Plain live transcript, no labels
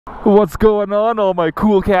What's going on, all my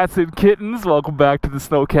cool cats and kittens? Welcome back to the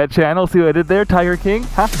Snowcat channel. See what I did there, Tiger King?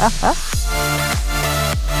 Ha ha ha.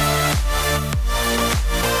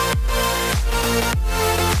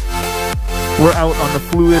 We're out on the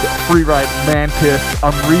fluid freeride Mantis.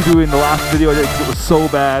 I'm redoing the last video I did because it was so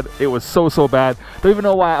bad. It was so bad. Don't even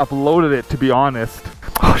know why I uploaded it, to be honest.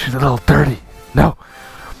 Oh, she's a little dirty. No.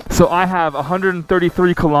 So I have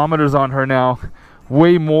 133 kilometers on her now.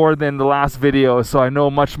 Way more than the last video, so I know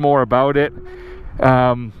much more about it.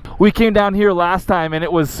 We came down here last time and it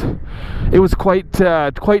was quite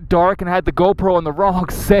dark and had the GoPro on the wrong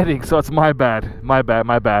setting, so it's my bad.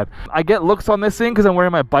 I get looks on this thing because I'm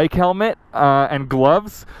wearing my bike helmet and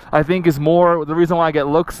gloves. I think is more the reason why I get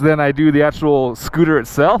looks than I do the actual scooter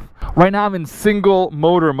itself. Right now I'm in single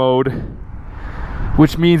motor mode,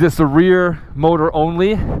 which means it's the rear motor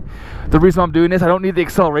only. The reason I'm doing this, I don't need the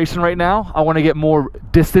acceleration right now. I want to get more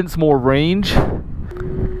distance, more range. So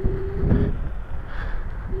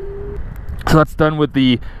that's done with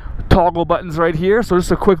the toggle buttons right here. So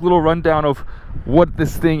just a quick little rundown of what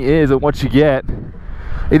this thing is and what you get.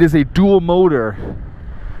 It is a dual motor,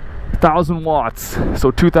 1,000 watts,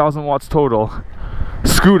 so 2,000 watts total,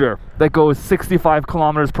 scooter that goes 65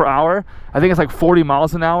 kilometers per hour. I think it's like 40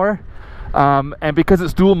 miles an hour. And because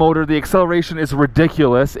it's dual motor, the acceleration is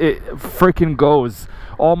ridiculous. It freaking goes.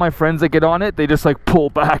 All my friends that get on it, they just like pull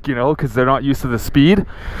back, you know, because they're not used to the speed.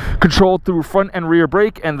 Controlled through front and rear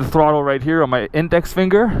brake and the throttle right here on my index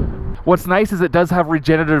finger. What's nice is it does have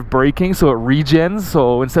regenerative braking, so it regens.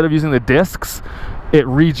 So instead of using the discs, it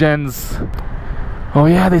regens. Oh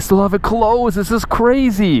yeah, they still have it closed. This is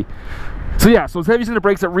crazy. So yeah, so instead of using the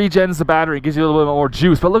brakes, it regens the battery, gives you a little bit more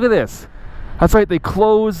juice. But look at this. That's right, they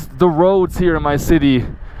closed the roads here in my city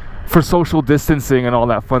for social distancing and all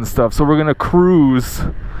that fun stuff. So we're gonna cruise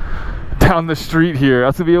down the street here.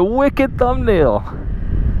 That's gonna be a wicked thumbnail.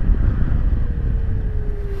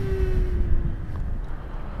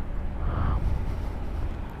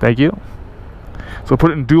 Thank you. So we'll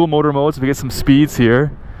put it in dual motor mode so we get some speeds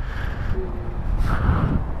here.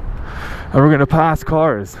 And we're gonna pass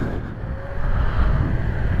cars.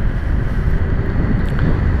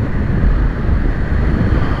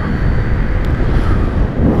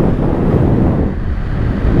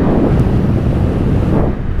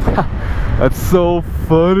 That's so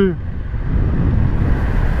funny.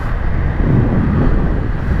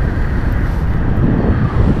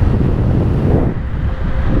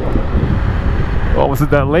 Oh, was it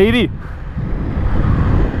that lady?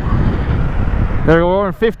 They're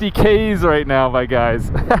going 50 Ks right now, my guys.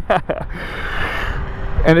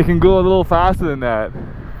 And it can go a little faster than that.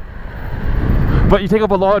 But you take up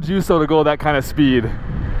a lot of juice though to go that kind of speed.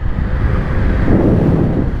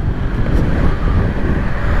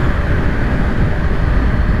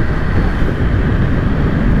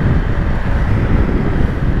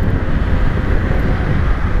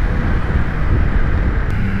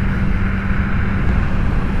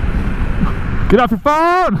 Get off your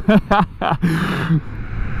phone!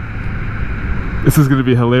 This is gonna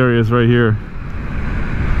be hilarious right here.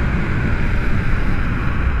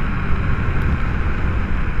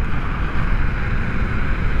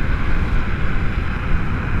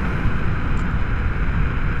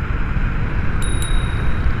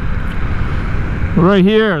 Right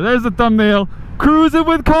here, there's the thumbnail. Cruising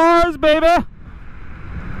with cars, baby!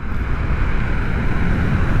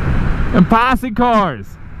 And passing cars.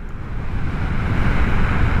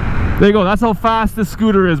 There you go, that's how fast this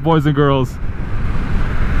scooter is, boys and girls.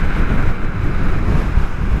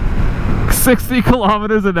 60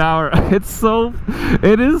 kilometers an hour. It is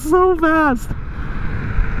so fast.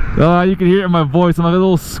 Oh, you can hear it in my voice. I'm like a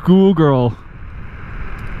little schoolgirl.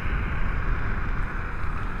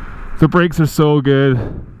 The brakes are so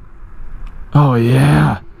good. Oh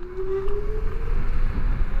yeah.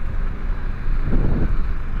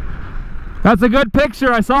 That's a good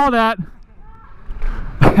picture, I saw that.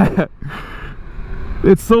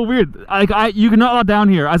 It's so weird. You're not allowed down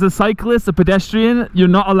here as a cyclist, a pedestrian. You're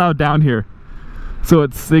not allowed down here. So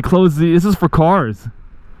they close this is for cars.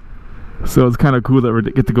 So it's kind of cool that we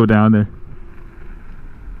get to go down there.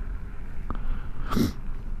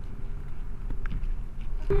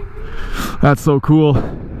 That's so cool.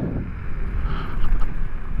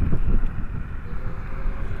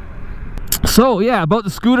 So yeah, about the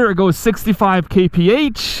scooter, it goes 65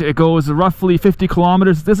 kph. It goes roughly 50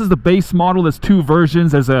 kilometers. This is the base model. There's two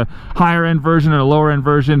versions. There's a higher end version and a lower end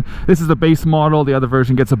version. This is the base model. The other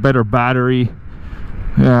version gets a better battery,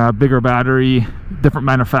 bigger battery, different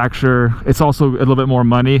manufacturer. It's also a little bit more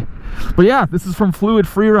money. But yeah, this is from Fluid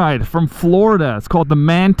Freeride from Florida. It's called the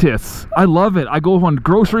Mantis. I love it. I go on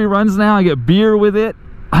grocery runs now. I get beer with it.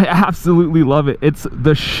 I absolutely love it. It's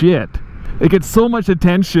the shit. It gets so much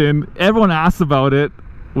attention. Everyone asks about it,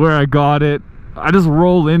 where I got it. I just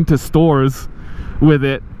roll into stores with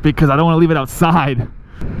it because I don't want to leave it outside.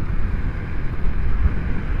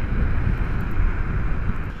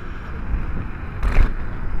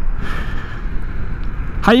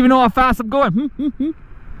 How do you even know how fast I'm going?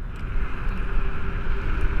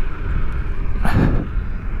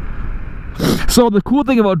 So the cool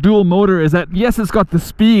thing about dual motor is that yes, it's got the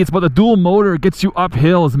speeds, but the dual motor gets you up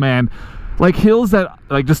hills, man. Like hills that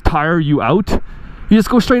like just tire you out, you just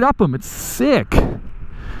go straight up them. It's sick.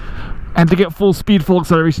 And to get full speed, full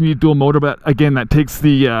acceleration, you need dual motor, but again, that takes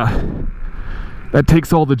the that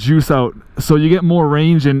takes all the juice out. So you get more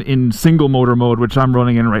range in single motor mode, which I'm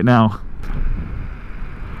running in right now.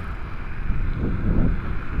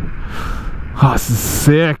 Oh, this is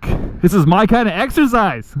sick. This is my kind of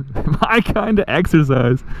exercise. My kind of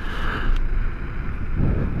exercise.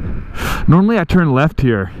 Normally I turn left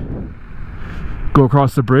here, go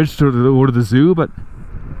across the bridge to go to the zoo, but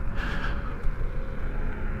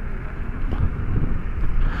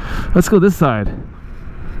let's go this side.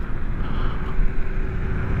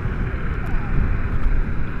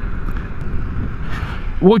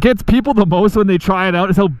 What gets people the most when they try it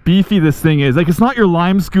out is how beefy this thing is. Like, it's not your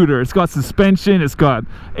Lime scooter. It's got suspension, it's got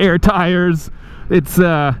air tires, it's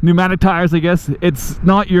pneumatic tires, I guess. It's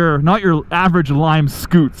not your average Lime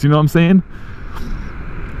scoots, you know what I'm saying?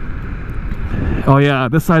 Oh yeah,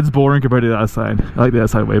 this side's boring compared to that side. I like that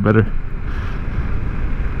side way better.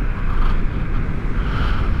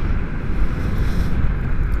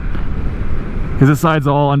 Because this side's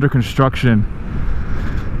all under construction.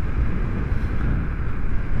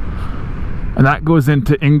 And that goes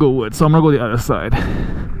into Inglewood, so I'm gonna go the other side.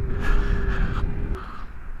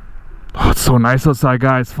 Oh, it's so nice outside,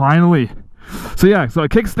 guys, finally. So yeah, so a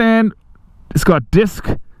kickstand, it's got disc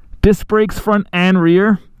brakes front and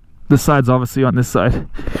rear. This side's obviously on this side.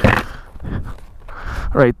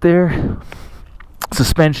 Right there.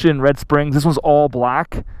 Suspension, red springs. This one's all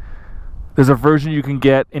black. There's a version you can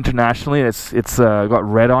get internationally, and it's got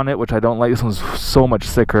red on it, which I don't like. This one's so much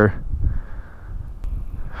sicker.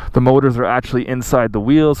 The motors are actually inside the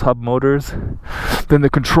wheels, hub motors. Then the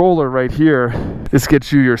controller right here, this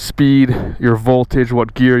gets you your speed, your voltage,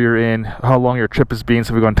 what gear you're in, how long your trip has been.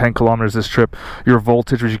 So we've gone 10 kilometers this trip. Your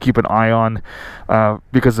voltage, which you keep an eye on,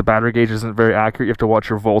 because the battery gauge isn't very accurate. You have to watch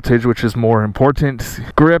your voltage, which is more important.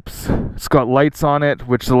 Grips, it's got lights on it,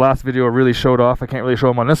 which the last video really showed off. I can't really show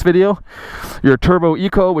them on this video. Your turbo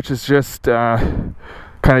eco, which is just kind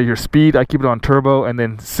of your speed. I keep it on turbo, and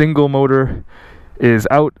then single motor is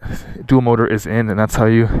out, dual motor is in, and that's how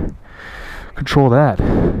you control that.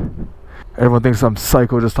 Everyone thinks I'm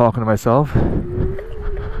psycho just talking to myself.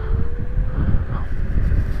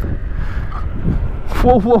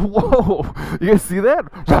 Whoa, whoa, whoa! You guys see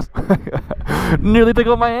that? Nearly took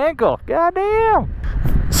out my ankle. God damn!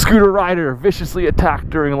 Scooter rider viciously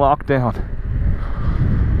attacked during lockdown.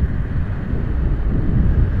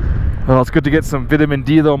 Well, it's good to get some vitamin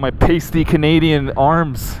D though. My pasty Canadian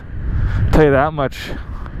arms. Tell you that much.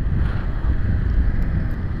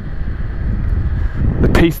 The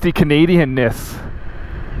pasty Canadianness.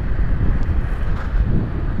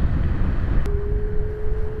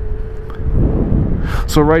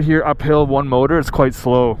 So right here uphill, one motor, it's quite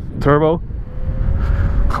slow. Turbo.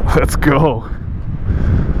 Let's go.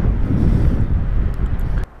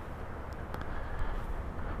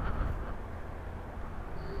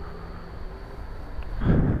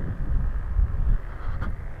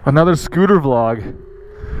 Another scooter vlog.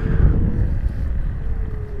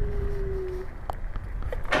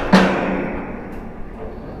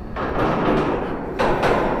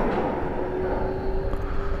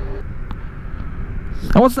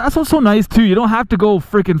 And that's what's so nice too. You don't have to go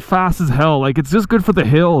freaking fast as hell. Like, it's just good for the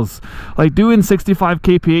hills. Like doing 65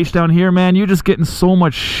 kph down here, man, you're just getting so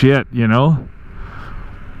much shit, you know?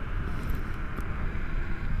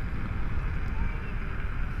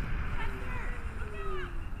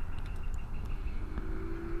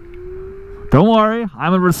 Don't worry,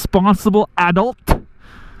 I'm a responsible adult.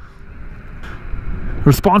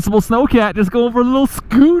 Responsible snowcat, just going for little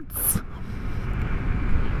scoots.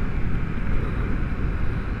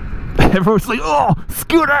 Everyone's like, oh,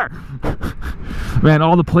 scooter! Man,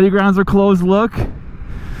 all the playgrounds are closed, look.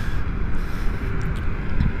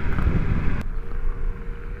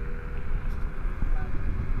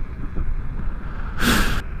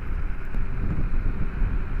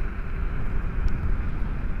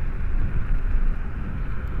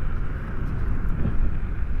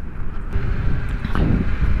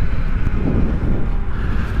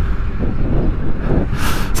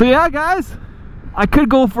 So yeah, guys, I could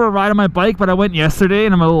go for a ride on my bike, but I went yesterday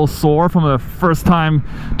and I'm a little sore from the first time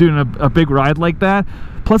doing a big ride like that.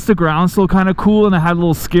 Plus the ground's still kind of cool, and I had a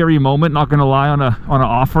little scary moment, not gonna lie, on an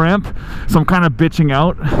off ramp. So I'm kind of bitching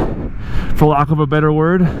out, for lack of a better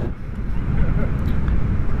word.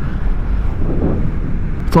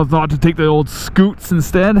 So I thought to take the old scoots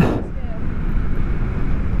instead.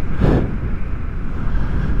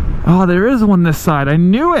 Oh, there is one this side. I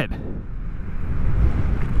knew it.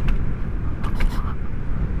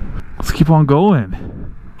 Let's keep on going.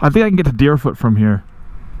 I think I can get to Deerfoot from here.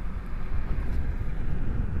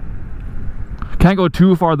 Can't go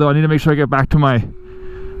too far though. I need to make sure I get back to my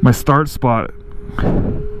start spot.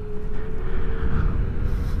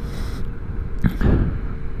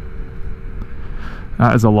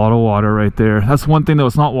 That is a lot of water right there. That's one thing though,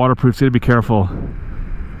 it's not waterproof, so you gotta be careful.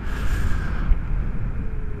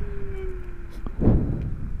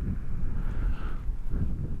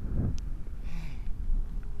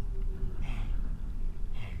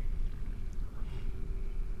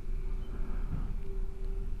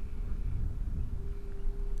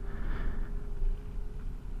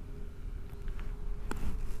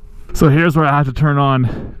 So here's where I have to turn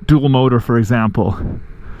on dual motor, for example.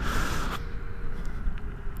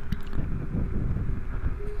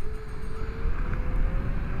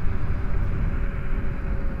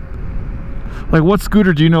 Like, what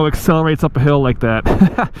scooter do you know accelerates up a hill like that?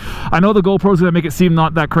 I know the GoPro's gonna make it seem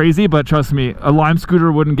not that crazy, but trust me, a Lime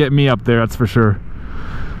scooter wouldn't get me up there, that's for sure.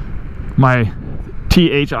 My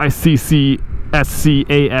THICCSCASS.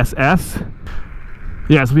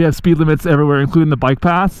 Yes, we have speed limits everywhere, including the bike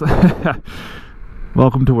paths.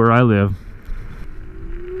 Welcome to where I live.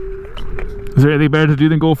 Is there anything better to do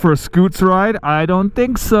than go for a scoots ride? I don't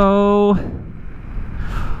think so.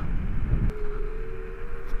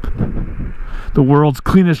 The world's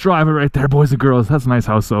cleanest driver right there, boys and girls. That's a nice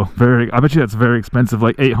house though. I bet you that's very expensive,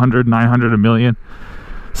 like 800, 900, a million.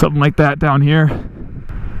 Something like that down here.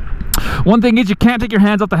 One thing is, you can't take your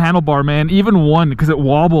hands off the handlebar, man. Even one, because it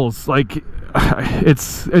wobbles. Like,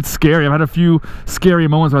 it's scary. I've had a few scary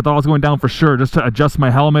moments where I thought I was going down for sure, just to adjust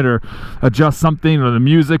my helmet or adjust something, or the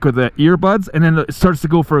music or the earbuds, and then it starts to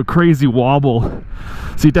go for a crazy wobble.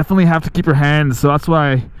 So you definitely have to keep your hands. So that's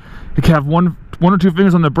why you can have one or two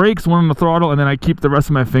fingers on the brakes, one on the throttle, and then I keep the rest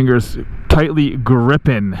of my fingers tightly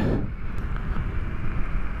gripping.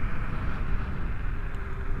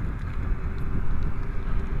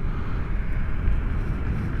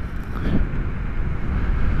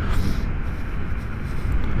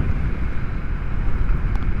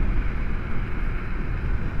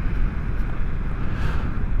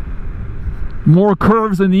 More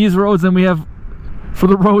curves in these roads than we have for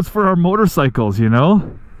the roads for our motorcycles, you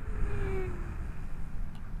know?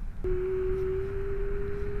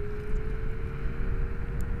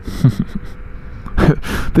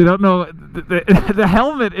 They don't know. The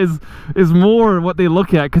helmet is more what they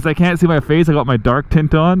look at, because I can't see my face. I got my dark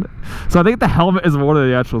tint on, so I think the helmet is more than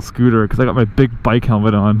the actual scooter, because I got my big bike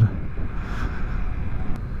helmet on.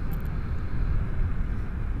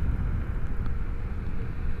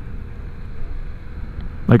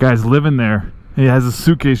 That guy's living there. He has a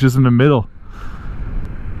suitcase just in the middle.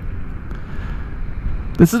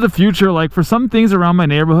 This is the future. Like, for some things around my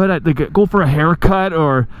neighborhood, I go for a haircut,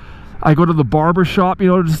 or I go to the barber shop, you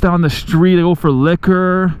know, just down the street. I go for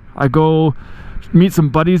liquor. I go meet some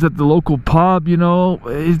buddies at the local pub, you know.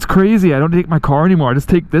 It's crazy. I don't take my car anymore. I just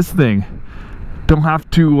take this thing. Don't have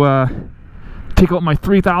to take out my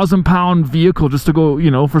 3,000-pound vehicle just to go, you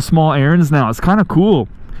know, for small errands now. It's kind of cool.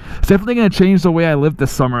 It's definitely going to change the way I live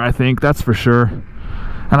this summer, I think. That's for sure.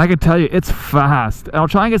 And I can tell you, it's fast. I'll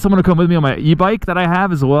try and get someone to come with me on my e-bike that I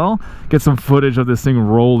have as well. Get some footage of this thing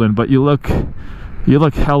rolling. But you look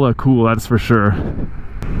hella cool, that's for sure.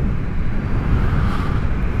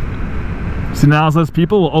 So now as less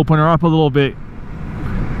people, will open her up a little bit.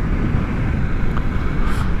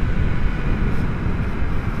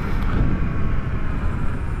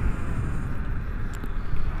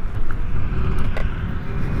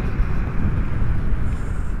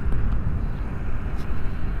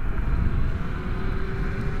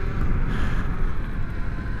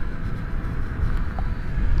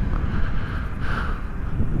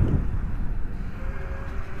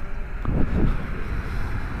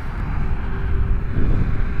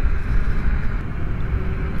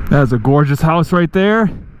 That's a gorgeous house right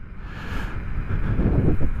there.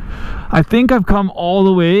 I think I've come all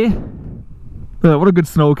the way. What a good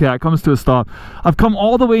snowcat, comes to a stop. I've come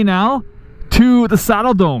all the way now to the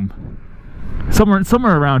Saddle Dome.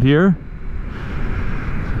 Somewhere around here.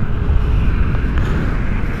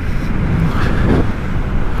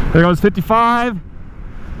 There goes 55.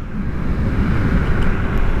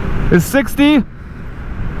 Is 60?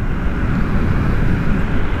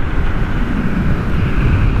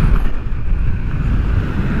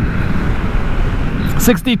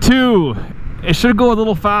 $62. It should go a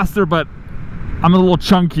little faster, but I'm a little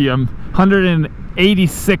chunky. I'm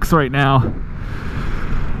 186 right now.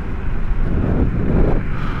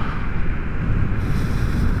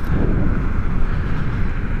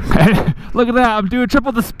 Look at that, I'm doing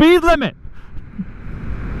triple the speed limit.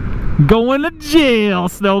 Going to jail,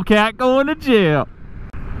 snowcat, going to jail.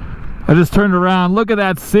 I just turned around. Look at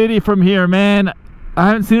that city from here, man. I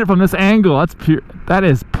haven't seen it from this angle. That's pure. That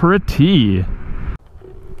is pretty.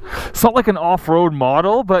 It's not like an off-road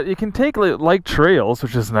model, but you can take like trails,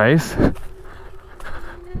 which is nice.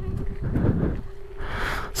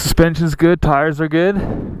 Suspension's good, tires are good.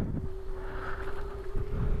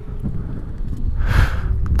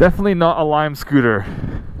 Definitely not a Lime scooter.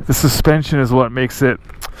 The suspension is what makes it,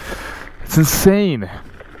 it's insane.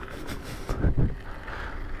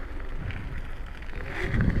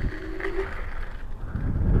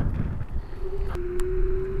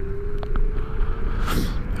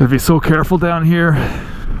 Gotta be so careful down here.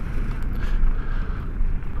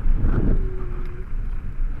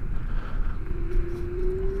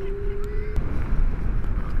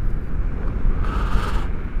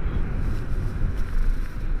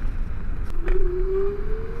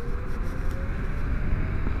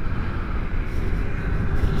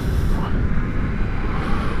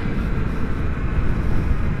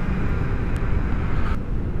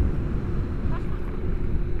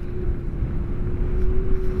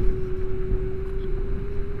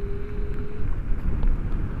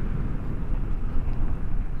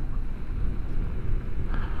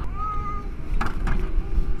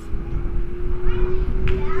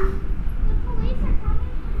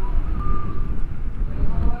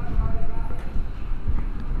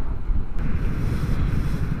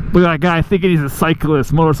 Look at that guy thinking he's a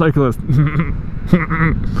cyclist, motorcyclist.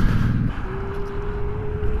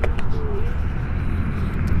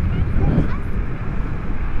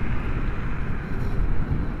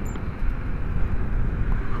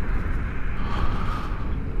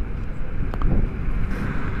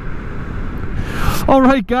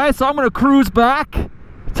 Alright guys, so I'm going to cruise back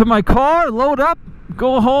to my car, load up,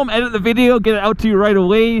 go home, edit the video, get it out to you right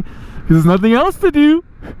away, because there's nothing else to do.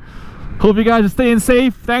 Hope you guys are staying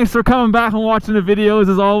safe. Thanks for coming back and watching the videos.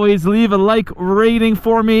 As always, leave a like rating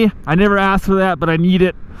for me. I never asked for that, but I need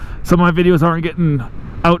it. Some of my videos aren't getting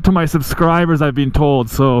out to my subscribers, I've been told,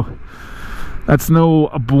 so that's no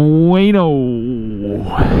bueno.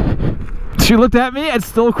 She looked at me and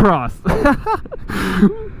still crossed.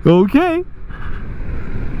 Okay.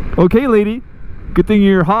 Okay, lady. Good thing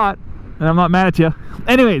you're hot and I'm not mad at you.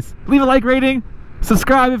 Anyways, leave a like rating,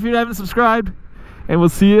 subscribe if you haven't subscribed, and we'll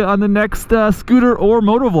see you on the next scooter or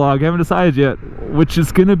moto vlog. I haven't decided yet which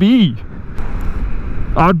is gonna be.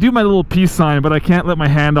 I'll do my little peace sign, but I can't let my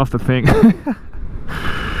hand off the thing.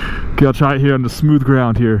 Okay, I'll try it here on the smooth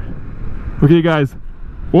ground here. Okay guys,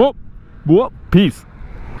 whoop, whoop, peace.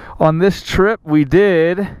 On this trip we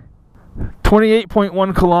did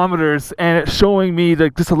 28.1 kilometers, and it's showing me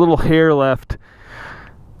like just a little hair left,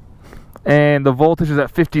 and the voltage is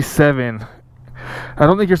at 57. I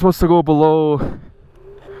don't think you're supposed to go below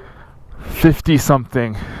 50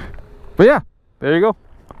 something, but yeah, there you go.